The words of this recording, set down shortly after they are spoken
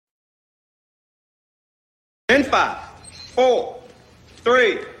5, 4,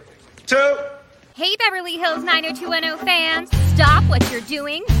 3, 2. Hey, Beverly Hills 90210 fans, stop what you're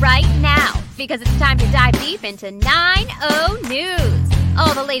doing right now, because it's time to dive deep into 90 News.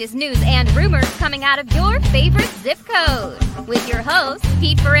 All the latest news and rumors coming out of your favorite zip code. With your hosts,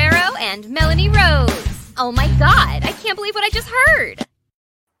 Pete Ferrero and Melanie Rose. Oh my God, I can't believe what I just heard.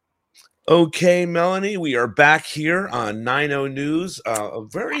 Okay, Melanie, we are back here on 90 News. A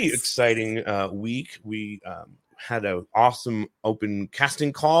very exciting week. We had an awesome open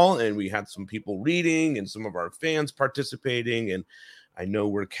casting call, and we had some people reading and some of our fans participating. And I know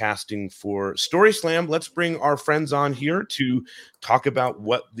we're casting for Story Slam. Let's bring our friends on here to talk about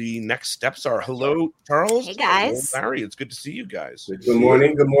what the next steps are. Hello, Charles. Hey, guys. Hello, Larry. It's good to see you guys. Good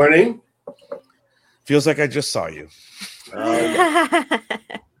morning. Good morning. Feels like I just saw you.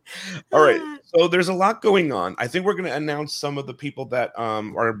 All right. So there's a lot going on. I think we're going to announce some of the people that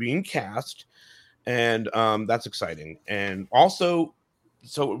are being cast, and that's exciting. And also,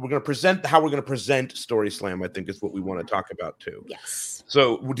 so we're going to present how we're going to present Story Slam, I think is what we want to talk about too. Yes.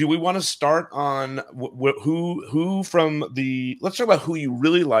 So do we want to start on who from the, let's talk about who you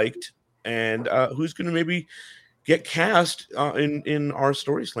really liked and who's going to maybe get cast in our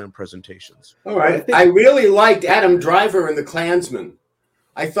Story Slam presentations. All right. I really liked Adam Driver in The Klansman.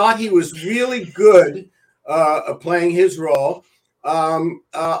 I thought he was really good playing his role.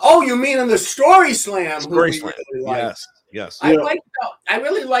 You mean in the Story Slam? Story Slam. Really Yes. I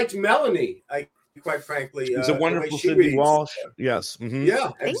really liked Melanie. Quite frankly, it's a wonderful Cindy Walsh. Yes. Mm-hmm.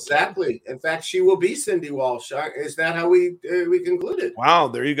 Yeah, exactly. In fact, she will be Cindy Walsh. Is that how we concluded? Wow,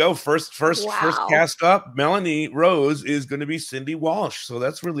 there you go. First cast up. Melanie Rose is going to be Cindy Walsh. So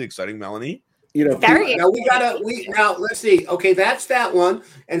that's really exciting, Melanie. Now let's see. Okay, that's that one.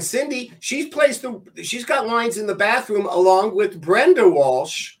 And Cindy, she's got lines in the bathroom along with Brenda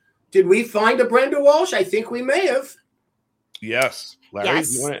Walsh. Did we find a Brenda Walsh? I think we may have. Yes, Larry.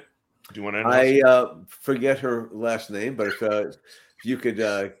 Yes. Do you want to? I forget her last name, but if you could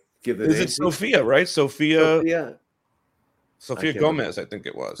give the name. Is it Sophia? Right, Sophia Gomez, I think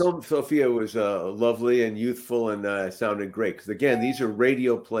it was. Sophia was lovely and youthful and sounded great. Because again, these are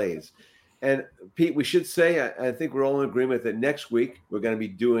radio plays. And Pete, we should say, I think we're all in agreement that next week we're going to be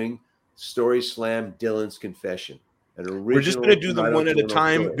doing Story Slam Dylan's Confession. We're just going to do them one at a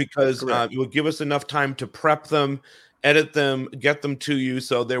time because it will give us enough time to prep them, edit them, get them to you.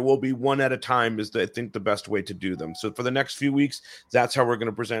 So there will be one at a time is, I think, the best way to do them. So for the next few weeks, that's how we're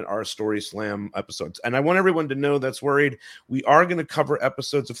going to present our Story Slam episodes. And I want everyone to know that's worried. We are going to cover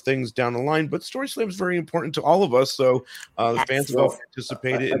episodes of things down the line, but Story Slam is very important to all of us. So the fans have all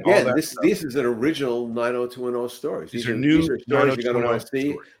participated. Again, this is an original 90210 stories. These are new stories you're going to want to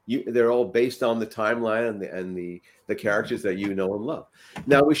see. They're all based on the timeline and the characters that you know and love.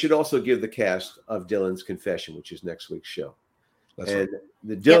 Now, we should also give the cast of Dylan's Confession, which is next week's show. The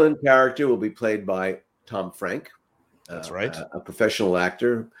Dylan character will be played by Tom Frank. That's right. A professional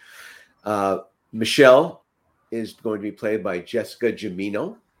actor. Michelle is going to be played by Jessica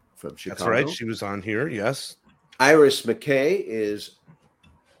Jimino from Chicago. That's right. She was on here. Yes. Iris McKay is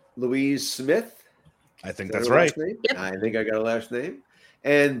Louise Smith. I think that's right. Yep. I think I got a last name.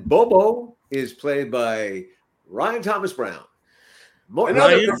 And Bobo is played by Ryan Thomas Brown.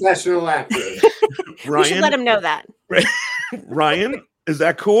 Another professional actor. We should let him know that. Ryan, is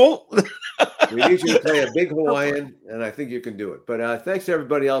that cool? We need you to play a big Hawaiian, and I think you can do it. But thanks to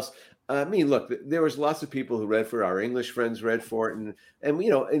everybody else. I mean, look, there was lots of people who read for it. Our English friends read for it, and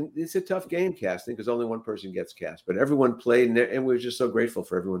it's a tough game casting because only one person gets cast. But everyone played, and we're just so grateful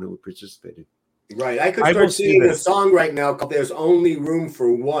for everyone who participated. Right. I could start singing a song right now called "There's Only Room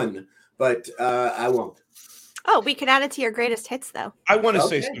for One," but I won't. Oh, we could add it to your greatest hits, though. I want to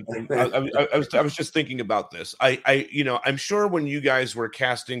say something. I was just thinking about this. I'm sure when you guys were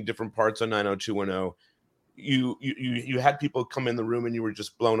casting different parts on 90210, you had people come in the room and you were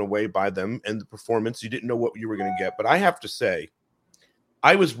just blown away by them and the performance. You didn't know what you were going to get. But I have to say,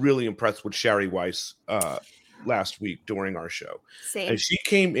 I was really impressed with Shari Weiss last week during our show. Same. And she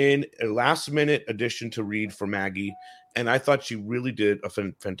came in a last-minute addition to read for Maggie. And I thought she really did a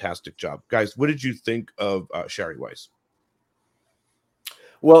fantastic job. Guys, what did you think of Shari Weiss?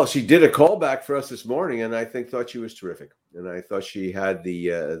 Well, she did a callback for us this morning, and I thought she was terrific. And I thought she had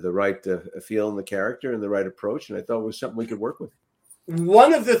the right feel in the character and the right approach, and I thought it was something we could work with.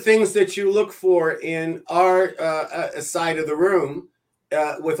 One of the things that you look for in our side of the room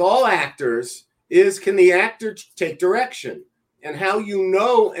with all actors is, can the actor take direction? And how you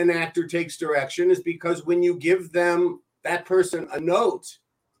know an actor takes direction is because when you give that person a note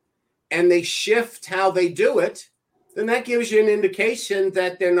and they shift how they do it, then that gives you an indication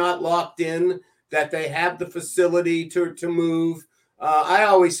that they're not locked in, that they have the facility to move. I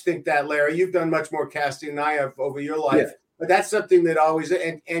always think that, Larry, you've done much more casting than I have over your life, but that's something that always,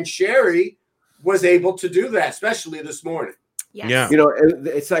 and Sherry was able to do that, especially this morning. Yes. Yeah. You know,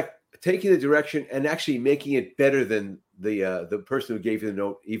 it's like taking the direction and actually making it better than the person who gave you the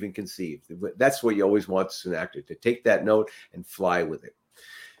note even conceived. That's what you always want as an actor, to take that note and fly with it.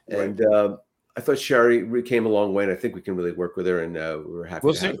 Right. And I thought Sherry came a long way, and I think we can really work with her, and we're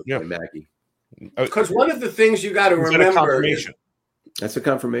happy to have her play Maggie. Because one of the things you got to remember is, that's a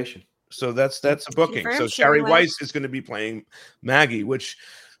confirmation. So that's a booking. So Sherry Weiss is going to be playing Maggie, which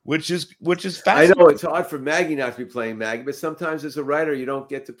is fascinating. I know it's hard for Maggie not to be playing Maggie, but sometimes as a writer you don't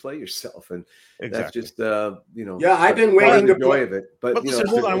get to play yourself, and that's just Yeah, I've been waiting to joy of it. But listen,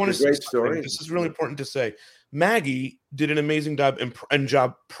 hold on, I want to say great story. This is really important to say. Maggie did an amazing job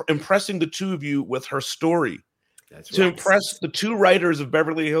impressing the two of you with her story. That's to right. impress the two writers of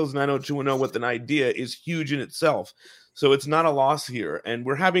Beverly Hills 90210 with an idea is huge in itself. So it's not a loss here. And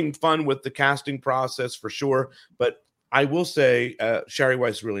we're having fun with the casting process for sure. But I will say Sherry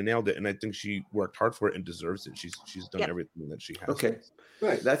Weiss really nailed it. And I think she worked hard for it and deserves it. She's done everything that she has. Okay.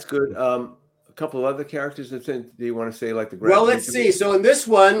 Right. That's good. A couple of other characters. Do you want to say like the grandma? Well, let's see. So in this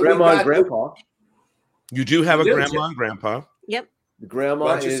one, Grandma and Grandpa. You do have a grandma and grandpa. Yep. The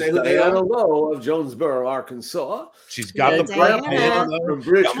grandma is Diana Lowe of Jonesboro, Arkansas. She's got the grandpa from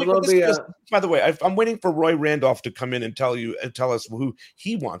British Columbia. By the way, I'm waiting for Roy Randolph to come in and tell us who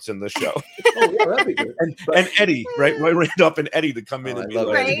he wants in the show. That'd be good. and Eddie, right? Roy Randolph and Eddie to come in and be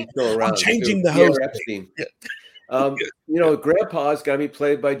like, I'm changing the host. Grandpa's got to be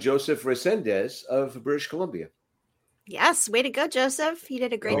played by Joseph Resendez of British Columbia. Yes, way to go, Joseph. You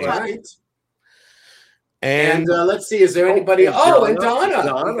did a great job. Right. And let's see, is there anybody? And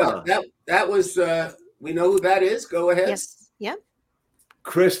Donna. That was, we know who that is. Go ahead. Yes. Yep.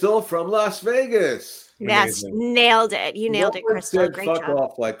 Crystal from Las Vegas. Yes, nailed it. You nailed it, Crystal. Great fuck job.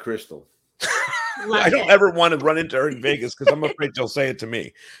 off like Crystal. I don't ever want to run into her in Vegas because I'm afraid she'll say it to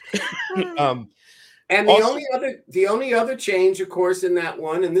me. And the only other change, of course, in that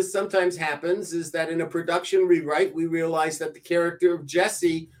one, and this sometimes happens, is that in a production rewrite, we realized that the character of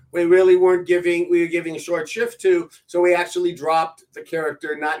Jesse, we were giving a short shift to, so we actually dropped the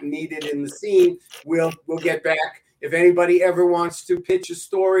character not needed in the scene. We'll get back. If anybody ever wants to pitch a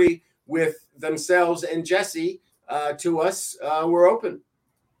story with themselves and Jesse to us, we're open.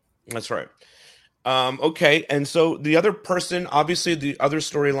 That's right. Okay, and so the other person, obviously the other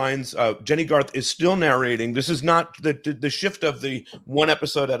storylines, Jenny Garth is still narrating. This is not the shift of the one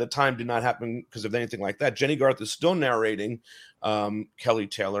episode at a time did not happen because of anything like that. Jenny Garth is still narrating Kelly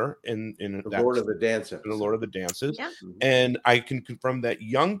Taylor in the Lord of the Dances. The Lord of the Dances. Yeah. And I can confirm that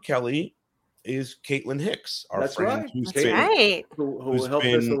young Kelly is Caitlin Hicks, our friend. Right. Who helped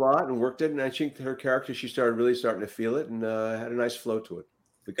us a lot and worked it. And I think her character, she started to feel it and had a nice flow to it.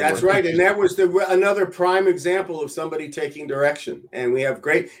 That's right, and that was another prime example of somebody taking direction. And we have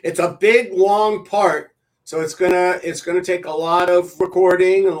it's a big, long part, so it's gonna take a lot of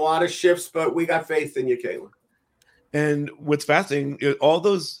recording and a lot of shifts. But we got faith in you, Caitlin. And what's fascinating, all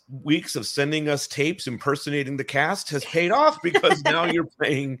those weeks of sending us tapes impersonating the cast has paid off because now you're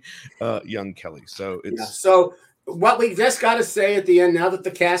playing young Kelly. So it's so what we just got to say at the end, now that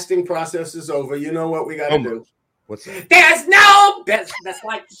the casting process is over, you know what we got to do. What's that? There's no business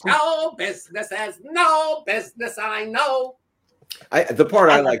like show business. There's no business I know. The part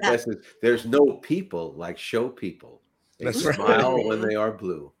I like best is there's no people like show people. They smile right. when they are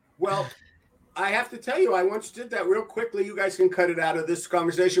blue. Well, I have to tell you, I once did that real quickly. You guys can cut it out of this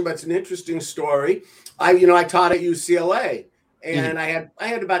conversation, but it's an interesting story. I taught at UCLA, and I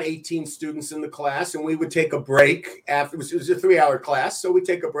had about 18 students in the class, and we would take a break after. It was a 3-hour class, so we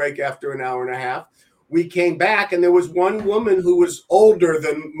take a break after an hour and a half. We came back, and there was one woman who was older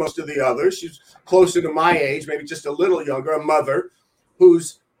than most of the others. She's closer to my age, maybe just a little younger, a mother,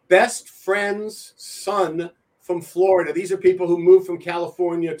 whose best friend's son from Florida. These are people who moved from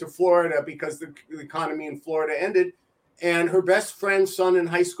California to Florida because the economy in Florida ended. And her best friend's son in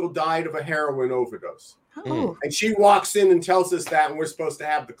high school died of a heroin overdose. Oh. And she walks in and tells us that, and we're supposed to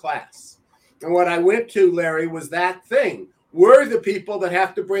have the class. And what I went to, Larry, was that thing. We're the people that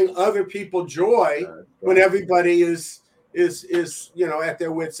have to bring other people joy when everybody is at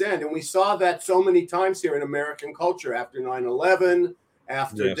their wits' end. And we saw that so many times here in American culture after 9/11,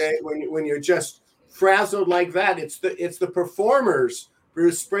 after day when you're just frazzled like that. It's the performers,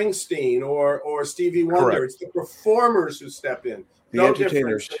 Bruce Springsteen or Stevie Wonder. Correct. It's the performers who step in. The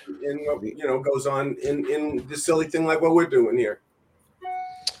entertainers. In what goes on in the silly thing like what we're doing here.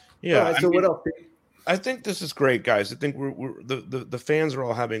 Yeah. So what else? I think this is great, guys. I think the fans are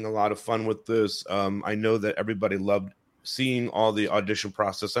all having a lot of fun with this. I know that everybody loved seeing all the audition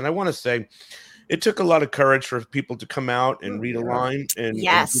process, and I want to say it took a lot of courage for people to come out and read a line and do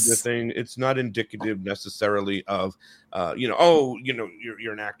the thing. It's not indicative necessarily of,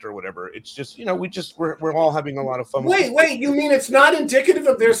 you're an actor or whatever. It's just, we're all having a lot of fun. Wait, you mean it's not indicative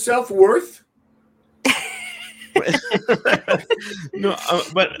of their self-worth? No,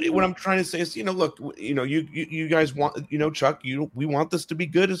 but what I'm trying to say is, look, you guys want, Chuck, we want this to be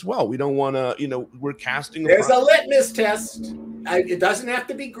good as well. We don't want to, we're casting. There's a litmus test. It doesn't have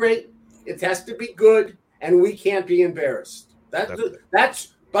to be great. It has to be good, and we can't be embarrassed.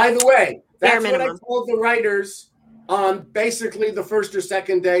 That's by the way, that's what I told the writers on basically the first or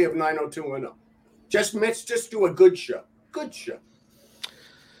second day of 90210. Let's just do a good show. Good show.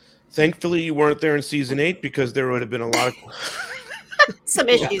 Thankfully, you weren't there in season 8 because there would have been a lot of some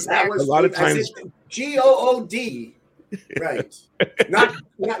issues there. A lot of times, GOOD, right?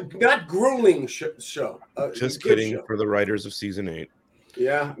 not grueling show. Just kidding show. For the writers of season 8.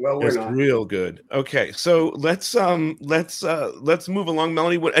 Yeah, well, we're not real good. Okay, so let's move along,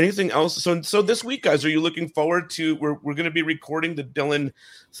 Melanie. What anything else? So this week, guys, are you looking forward to? We're going to be recording the Dylan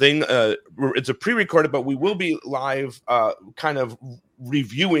thing. It's a pre-recorded, but we will be live, kind of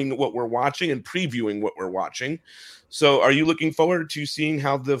reviewing what we're watching and previewing what we're watching. So, are you looking forward to seeing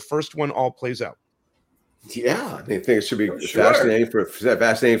how the first one all plays out? Yeah, I think it should be fascinating for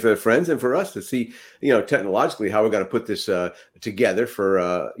the friends and for us to see, technologically how we're going to put this together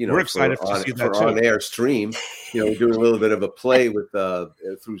for, we're excited to see that too. On-air stream. We're doing a little bit of a play with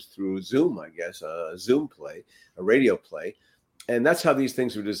through Zoom, I guess, a Zoom play, a radio play, and that's how these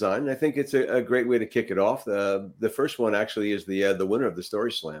things are designed. And I think it's a great way to kick it off. The first one actually is the winner of the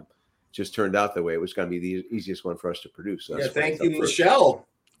Story Slam. Just turned out that way. It was going to be the easiest one for us to produce. So thank you, Michelle.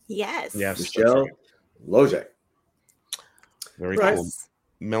 Yes, Michelle Lozak. Very cool.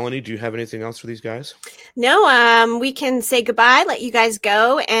 Melanie, do you have anything else for these guys? No, we can say goodbye, let you guys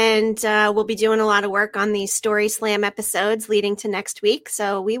go, and we'll be doing a lot of work on these Story Slam episodes leading to next week.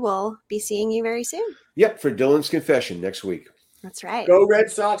 So we will be seeing you very soon. Yep, for Dylan's Confession next week. That's right. Go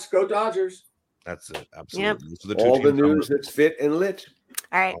Red Sox, go Dodgers. That's it. Absolutely. Yep. All the news that's fit and lit.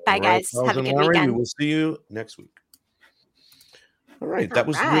 All right. Bye, guys. Have a good weekend. We will see you next week. All right. That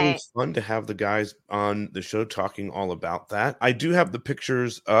was really fun to have the guys on the show talking all about that. I do have the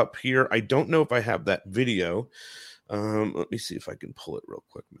pictures up here. I don't know if I have that video. Let me see if I can pull it real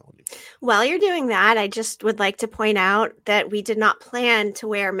quick, Melanie. While you're doing that, I just would like to point out that we did not plan to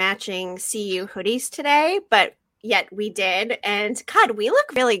wear matching CU hoodies today, but yet we did. And God, we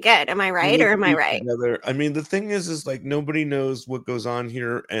look really good. Am I right? Or am I right? Together. I mean, the thing is like nobody knows what goes on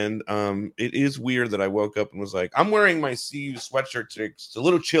here. And it is weird that I woke up and was like, I'm wearing my CU sweatshirt today. It's a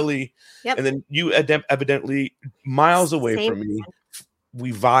little chilly. Yep. And then you evidently miles away from me,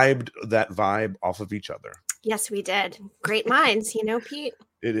 we vibed that vibe off of each other. Yes, we did. Great minds, Pete.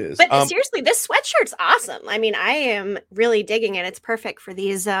 It is. But seriously, this sweatshirt's awesome. I mean, I am really digging it. It's perfect for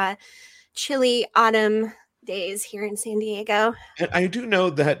these chilly autumn days here in San Diego. And I do know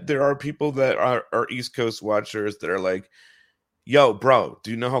that there are people that are East Coast watchers that are like, yo, bro,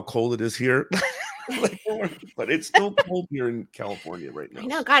 do you know how cold it is here? But it's still cold here in California right now. I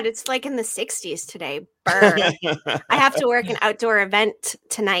know, God, it's like in the 60s today. Burr. I have to work an outdoor event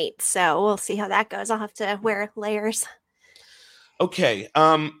tonight, so we'll see how that goes. I'll have to wear layers. Okay,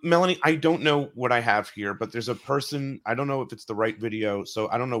 Melanie, I don't know what I have here, but there's a person. I don't know if it's the right video, so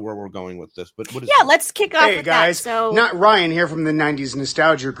I don't know where we're going with this. But what is? Yeah, let's kick off. Hey guys, that, not Ryan here from the 90s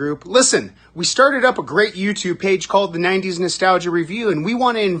Nostalgia Group. Listen, we started up a great YouTube page called the 90s Nostalgia Review, and we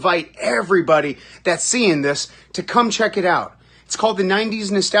want to invite everybody that's seeing this to come check it out. It's called the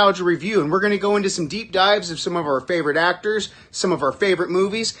 90s Nostalgia Review, and we're going to go into some deep dives of some of our favorite actors, some of our favorite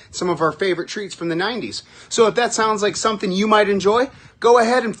movies, some of our favorite treats from the 90s. So if that sounds like something you might enjoy, go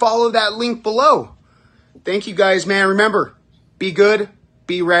ahead and follow that link below. Thank you guys, man. Remember, be good,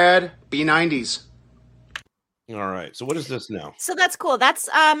 be rad, be 90s. All right. So what is this now? So that's cool. That's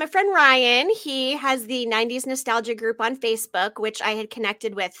my friend Ryan. He has the 90s Nostalgia Group on Facebook, which I had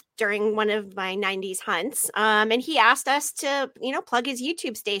connected with during one of my 90s hunts. And he asked us to, plug his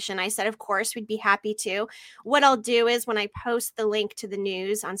YouTube station. I said, of course, we'd be happy to. What I'll do is when I post the link to the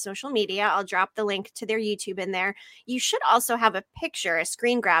news on social media, I'll drop the link to their YouTube in there. You should also have a picture, a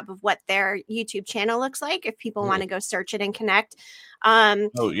screen grab of what their YouTube channel looks like if people want to go search it and connect.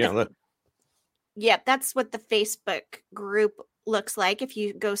 Oh, yeah. Yeah, that's what the Facebook group looks like if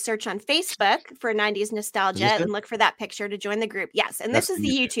you go search on Facebook for 90s Nostalgia and look for that picture to join the group. Yes. And this is the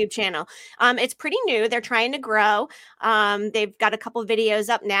YouTube channel. It's pretty new. They're trying to grow. They've got a couple videos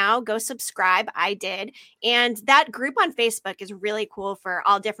up now. Go subscribe. I did. And that group on Facebook is really cool for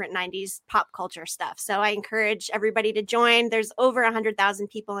all different 90s pop culture stuff. So I encourage everybody to join. There's over 100,000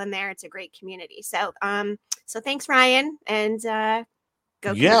 people in there. It's a great community. So, so thanks, Ryan. And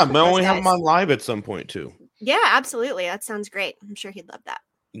go. Yeah, Mel, we have him on live at some point too. Yeah, absolutely. That sounds great. I'm sure he'd love that.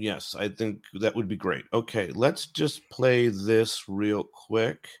 Yes, I think that would be great. Okay, let's just play this real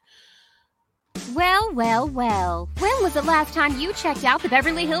quick. Well, well, well. When was the last time you checked out the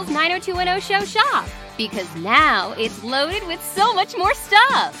Beverly Hills 90210 Show shop? Because now it's loaded with so much more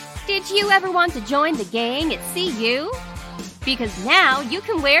stuff. Did you ever want to join the gang at CU? Because now you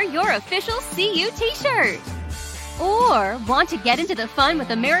can wear your official CU t-shirt. Or want to get into the fun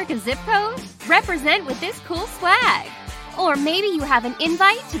with America's Zip Code? Represent with this cool swag. Or maybe you have an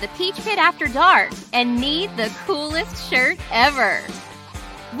invite to the Peach Pit after dark and need the coolest shirt ever.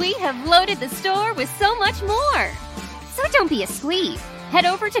 We have loaded the store with so much more. So don't be a squeeb. Head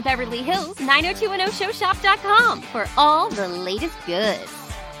over to Beverly Hills 90210showshop.com for all the latest goods.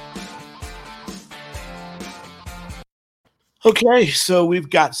 Okay, so we've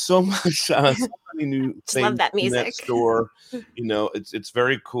got so much so many new things love that music. in that store. You know, it's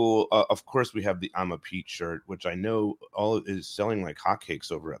very cool. Of course, we have the I'm a Pete shirt, which I know all is selling like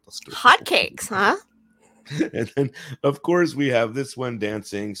hotcakes over at the store. Hotcakes, huh? And then, of course, we have this one,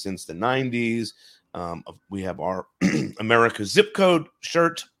 dancing since the 90s. We have our America's Zip Code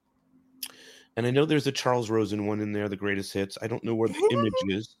shirt. And I know there's a Charles Rosen one in there, the greatest hits. I don't know where the image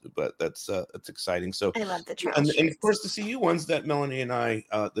is, but that's exciting. So I love the Charles. And of course the CU ones that Melanie and I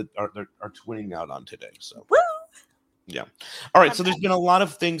that are twinning out on today. So woo! Yeah. All right. So there's been a lot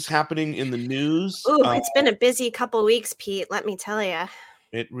of things happening in the news. Ooh, it's been a busy couple weeks, Pete. Let me tell you.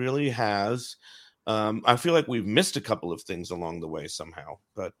 It really has. I feel like we've missed a couple of things along the way somehow,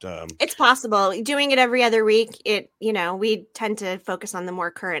 but it's possible. Doing it every other week, we tend to focus on the more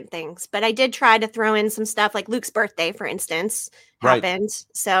current things. But I did try to throw in some stuff like Luke's birthday, for instance, happened. Right.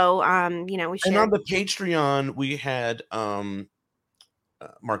 So, we shared. And on the Patreon, we had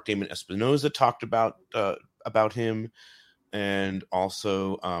Mark Damon Espinoza talked about him. And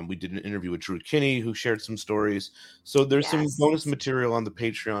also, we did an interview with Drew Kinney, who shared some stories. So there's some bonus material on the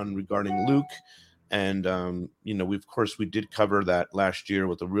Patreon regarding Luke. And, we did cover that last year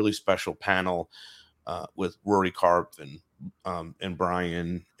with a really special panel with Rory Karp and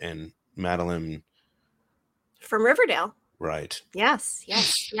Brian and Madeline. From Riverdale. Right. Yes.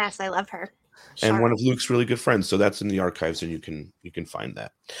 I love her. And one of Luke's really good friends. So that's in the archives, and you can find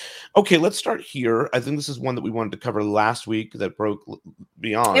that. Okay, let's start here. I think this is one that we wanted to cover last week that broke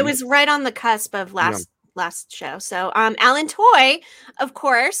beyond. It was right on the cusp of last show. So Alan Toy, of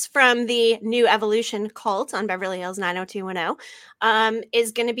course, from the New Evolution cult on Beverly Hills 90210,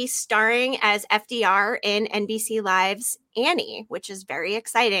 is going to be starring as FDR in NBC Live's Annie, which is very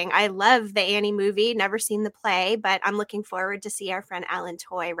exciting. I love the Annie movie, never seen the play, but I'm looking forward to see our friend Alan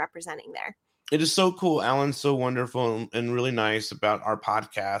Toy representing there. It is so cool. Alan's so wonderful and really nice about our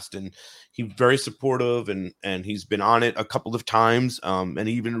podcast, and he's very supportive, and he's been on it a couple of times, and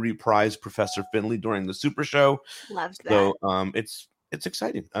he even reprised Professor Finley during the Super Show. Loved that. So it's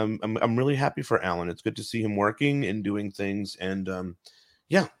exciting. I'm really happy for Alan. It's good to see him working and doing things, and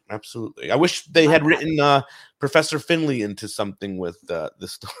yeah, absolutely. I wish they had written Professor Finley into something with the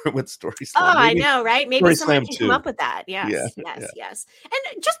story with Story Slam. Oh, maybe, I know, right? Maybe Story someone Slam can too. come up with that. Yes.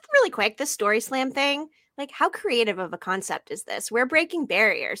 And just really quick, the Story Slam thing. Like, how creative of a concept is this? We're breaking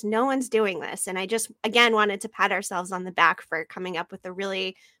barriers. No one's doing this. And I just, again, wanted to pat ourselves on the back for coming up with a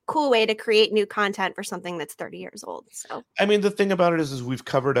really cool way to create new content for something that's 30 years old. So, I mean, the thing about it is we've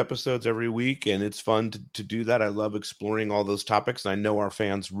covered episodes every week, and it's fun to do that. I love exploring all those topics, and I know our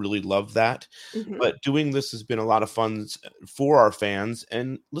fans really love that. Mm-hmm. But doing this has been a lot of fun for our fans.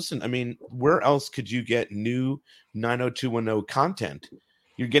 And listen, I mean, where else could you get new 90210 content?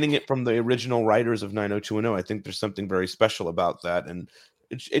 You're getting it from the original writers of 90210. I think there's something very special about that. And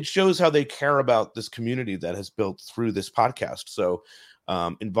it shows how they care about this community that has built through this podcast. So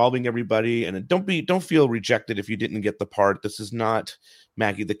involving everybody, and don't feel rejected if you didn't get the part. This is not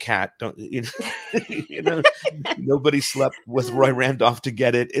Maggie the Cat. Nobody slept with Roy Randolph to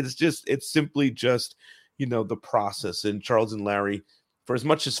get it. It's simply just, the process. And Charles and Larry, for as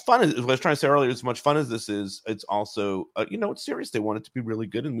much as fun as I was trying to say earlier, as much fun as this is, it's also, it's serious. They want it to be really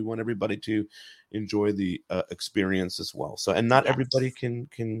good, and we want everybody to enjoy the experience as well. So, and not everybody can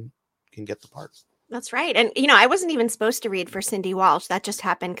get the parts. That's right. And, I wasn't even supposed to read for Cindy Walsh. That just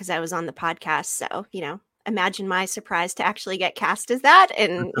happened because I was on the podcast. So, imagine my surprise to actually get cast as that.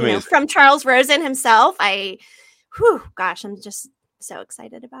 And Amazing. from Charles Rosen himself, I'm just so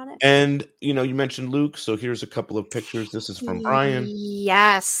excited about it. And you mentioned Luke, so here's a couple of pictures. This is from Brian.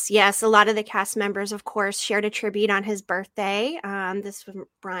 Yes. A lot of the cast members, of course, shared a tribute on his birthday. This was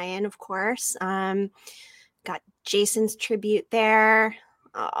Brian, of course. Got Jason's tribute there.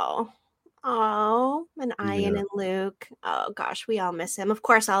 Oh, and Ian and Luke. Oh gosh, we all miss him. Of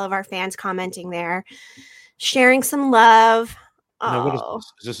course, all of our fans commenting there, sharing some love. Now, what is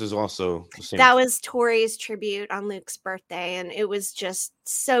this? This is also the same. That was Tori's tribute on Luke's birthday, and it was just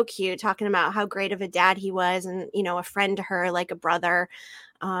so cute, talking about how great of a dad he was, and a friend to her, like a brother.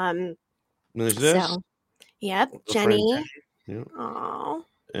 There's this. So, yep, Jenny. Yeah. Oh,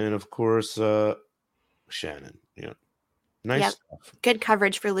 and of course, Shannon. Yeah, nice stuff. Good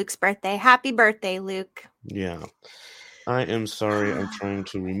coverage for Luke's birthday. Happy birthday, Luke. Yeah. I am sorry. I'm trying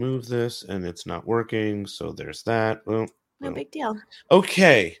to remove this, and it's not working. So there's that. Well. No big deal.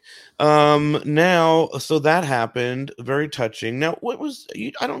 Okay. Now, so that happened. Very touching. Now,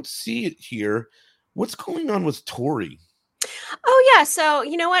 I don't see it here. What's going on with Tori? Oh, yeah. So,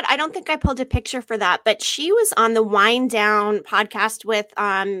 you know what? I don't think I pulled a picture for that, but she was on the Wind Down podcast with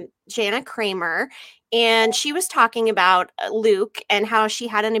Jana Kramer, and she was talking about Luke and how she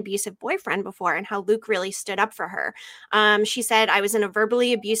had an abusive boyfriend before and how Luke really stood up for her. She said, I was in a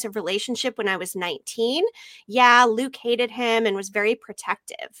verbally abusive relationship when I was 19. Yeah, Luke hated him and was very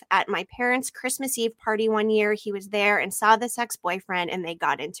protective. At my parents' Christmas Eve party one year, he was there and saw this ex-boyfriend and they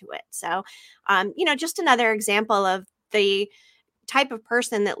got into it. So, just another example of the type of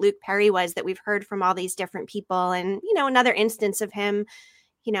person that Luke Perry was that we've heard from all these different people. And, another instance of him,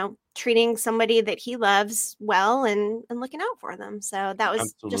 treating somebody that he loves well and looking out for them. So that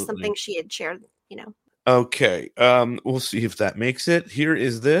was just something she had shared, Okay. We'll see if that makes it. Here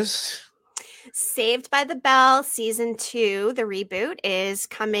is this. Saved by the Bell season 2, the reboot, is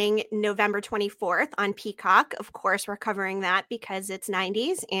coming November 24th on Peacock. Of course, we're covering that because it's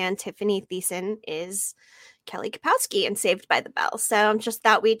 90s and Tiffany Thiessen is Kelly Kapowski in Saved by the Bell. So just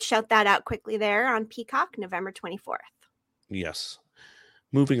thought we'd shout that out quickly there on Peacock, November 24th. Yes.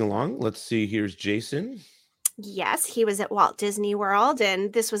 Moving along, let's see. Here's Jason. Yes, he was at Walt Disney World,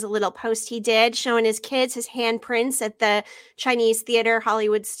 and this was a little post he did showing his kids his handprints at the Chinese Theater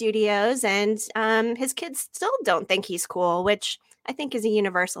Hollywood Studios, and his kids still don't think he's cool, which I think is a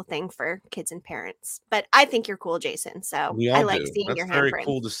universal thing for kids and parents. But I think you're cool, Jason. So I like seeing your handprints. That's very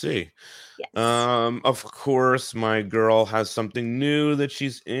cool to see. Yes. Of course, my girl has something new that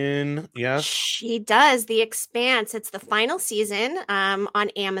she's in. Yes, she does. The Expanse. It's the final season on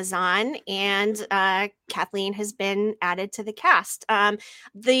Amazon, and Kathleen has been added to the cast.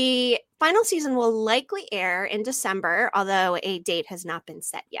 The final season will likely air in December, although a date has not been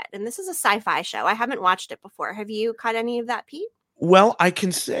set yet. And this is a sci-fi show. I haven't watched it before. Have you caught any of that, Pete? Well, I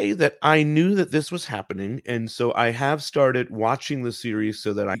can say that I knew that this was happening, and so I have started watching the series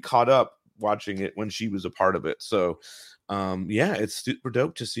so that I caught up watching it when she was a part of it. So, it's super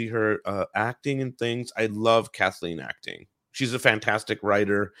dope to see her acting and things. I love Kathleen acting. She's a fantastic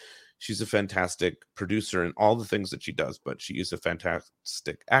writer. She's a fantastic producer and all the things that she does, but she is a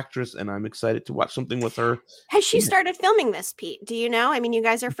fantastic actress, and I'm excited to watch something with her. Has she started filming this, Pete? Do you know? I mean, you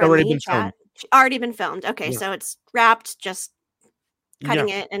guys are friendly in chat. Already been filmed. Okay, yeah. So it's wrapped, just cutting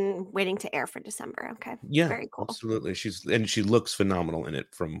it and waiting to air for December. Okay. Yeah. Very cool. Absolutely. She looks phenomenal in it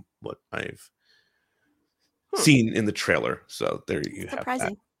from what I've seen in the trailer. So there you have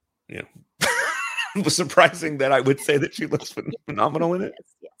that. Yeah. It was surprising that I would say that she looks phenomenal in it.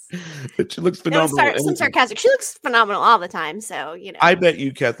 Yes. But she looks phenomenal. Some sarcastic. She looks phenomenal all the time. So, I bet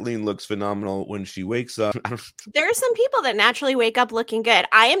you Kathleen looks phenomenal when she wakes up. There are some people that naturally wake up looking good.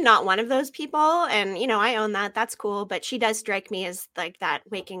 I am not one of those people. And, I own that. That's cool. But she does strike me as like that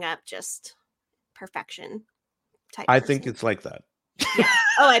waking up just perfection type. I think it's like that. Yeah.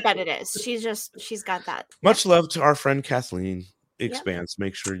 Oh, I bet it is. She's got that. Much love to our friend Kathleen. Expanse.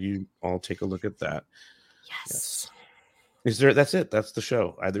 Make sure you all take a look at that. Yes. That's it. That's the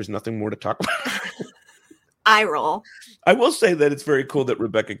show. There's nothing more to talk about. I roll. I will say that it's very cool that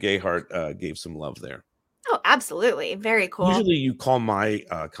Rebecca Gayheart gave some love there. Oh, absolutely. Very cool. Usually you call my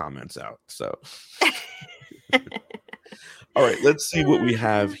comments out. So, all right, let's see what we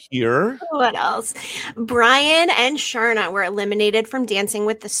have here. What else? Brian and Sharna were eliminated from Dancing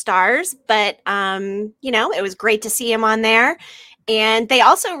with the Stars, but, it was great to see him on there. And they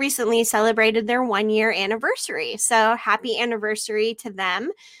also recently celebrated their 1-year anniversary. So happy anniversary to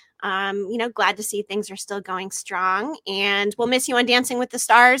them. Glad to see things are still going strong, and we'll miss you on Dancing with the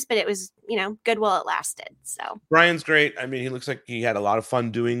Stars, but it was, good while it lasted. So Brian's great. I mean, he looks like he had a lot of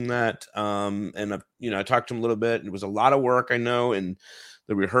fun doing that. And I talked to him a little bit. It was a lot of work, I know, and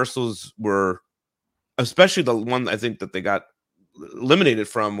the rehearsals were, especially the one I think that they got eliminated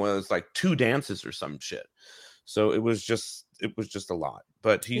from was like 2 dances or some shit. So it was just a lot.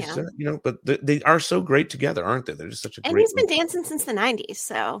 But he's, but they are so great together, aren't they? They're just such a great. And he's been dancing since the 90s,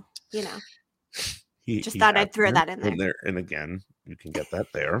 so he thought I'd throw that in there. And again, you can get that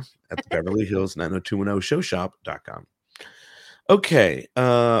there at the Beverly Hills 90210showshop.com. Okay,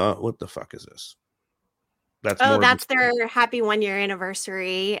 what the fuck is this? That's their happy 1-year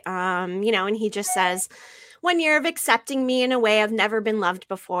anniversary. And he just says, 1 year of accepting me in a way I've never been loved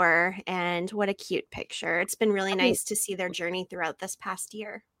before. And what a cute picture. It's been really nice to see their journey throughout this past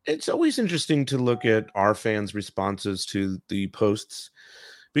year. It's always interesting to look at our fans' responses to the posts,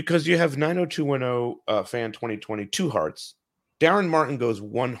 because you have 90210 fan 2020 2 hearts. Darren Martin goes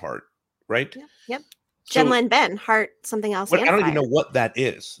 1 heart, right? Yep. Jen Len Ben, heart, something else. I don't even know what that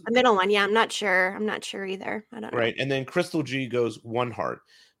is. The middle one. Yeah, I'm not sure. I'm not sure either. I don't know. Right. And then Crystal G goes 1 heart.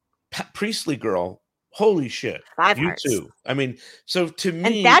 Priestley Girl, holy shit. 5 hearts. You too. I mean, so to me.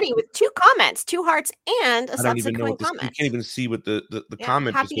 And Daddy with 2 comments, 2 hearts, and a I don't even know subsequent what comment. You can't even see what the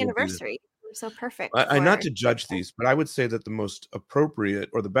comment is. Happy anniversary. So perfect. I not to judge these, but I would say that the most appropriate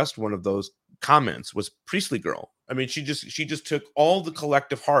or the best one of those comments was Priestley Girl. I mean, she just took all the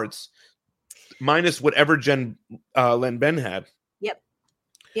collective hearts minus whatever Jen Len Ben had. Yep.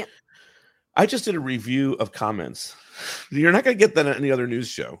 I just did a review of comments. You're not going to get that on any other news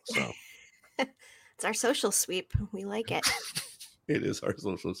show. So it's our social sweep. We like it. It is our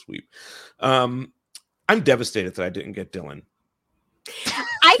social sweep. I'm devastated that I didn't get Dylan.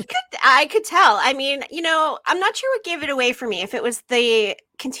 I could tell. I mean, I'm not sure what gave it away for me. If it was the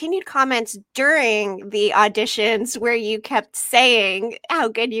continued comments during the auditions where you kept saying how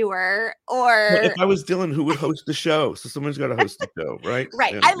good you were, or if I was Dylan, who would host the show? So someone's got to host the show, right?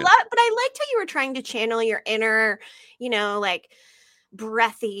 Right. Yeah, but I liked how you were trying to channel your inner, like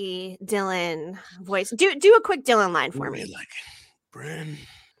breathy Dylan voice. Do a quick Dylan line for me. Like, Bren,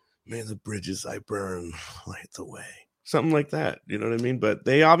 may the bridges I burn light the way. Something like that, you know what I mean? But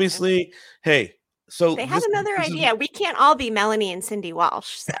they obviously, so they had another idea. We can't all be Melanie and Cindy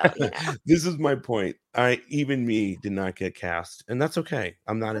Walsh. So this is my point. Even me did not get cast, and that's okay.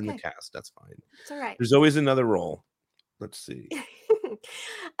 I'm not in the cast. That's fine. It's all right. There's always another role. Let's see.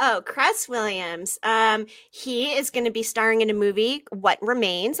 Cress Williams. He is going to be starring in a movie, What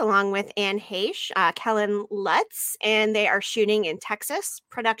Remains, along with Anne Heche, Kellen Lutz, and they are shooting in Texas.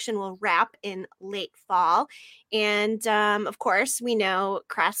 Production will wrap in late fall. And of course, we know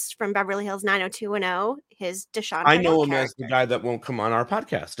Cress from Beverly Hills 90210, his Deshaun. I know him as the guy that won't come on our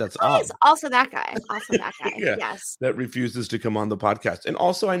podcast. That's he's also that guy. Yeah, yes. That refuses to come on the podcast. And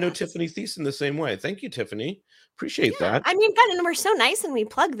also, I know Tiffany Thiessen the same way. Thank you, Tiffany. Appreciate that. I mean, God, and we're so nice and we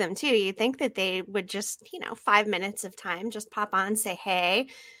plug them too. You'd think that they would just, 5 minutes of time, just pop on, say, hey. I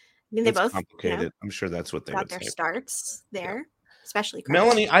mean, they both complicated. I'm sure that's what they got would their say. Starts there. Yeah. Especially Chris.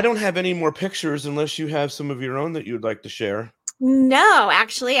 Melanie, I don't have any more pictures unless you have some of your own that you'd like to share. No,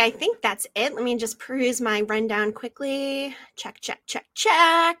 actually, I think that's it. Let me just peruse my rundown quickly. Check.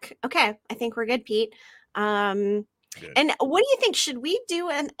 Okay, I think we're good, Pete. Good. And what do you think? Should we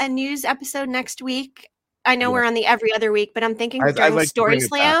do a news episode next week? I know we're on the every other week, but I'm thinking during like Story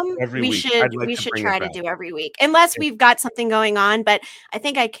Slam, we should try to do every week, unless we've got something going on. But I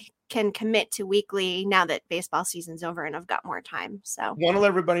think I can commit to weekly now that baseball season's over and I've got more time. So want to let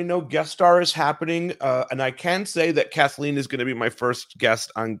everybody know Guest Star is happening. And I can say that Kathleen is going to be my first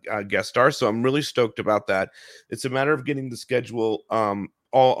guest on Guest Star. So I'm really stoked about that. It's a matter of getting the schedule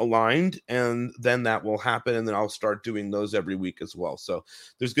all aligned, and then that will happen. And then I'll start doing those every week as well. So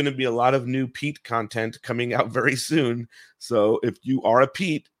there's going to be a lot of new Pete content coming out very soon. So if you are a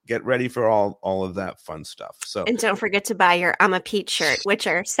Pete, get ready for all of that fun stuff. So, and don't forget to buy your I'm a Pete shirt, which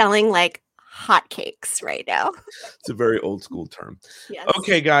are selling like hotcakes right now. It's a very old school term. Yes.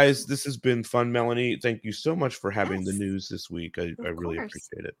 Okay, guys, this has been fun. Melanie, thank you so much for having the news this week. I really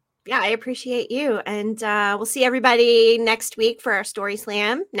appreciate it. Yeah, I appreciate you. And we'll see everybody next week for our Story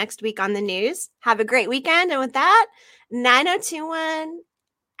Slam, next week on the news. Have a great weekend. And with that, 90210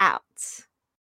 out.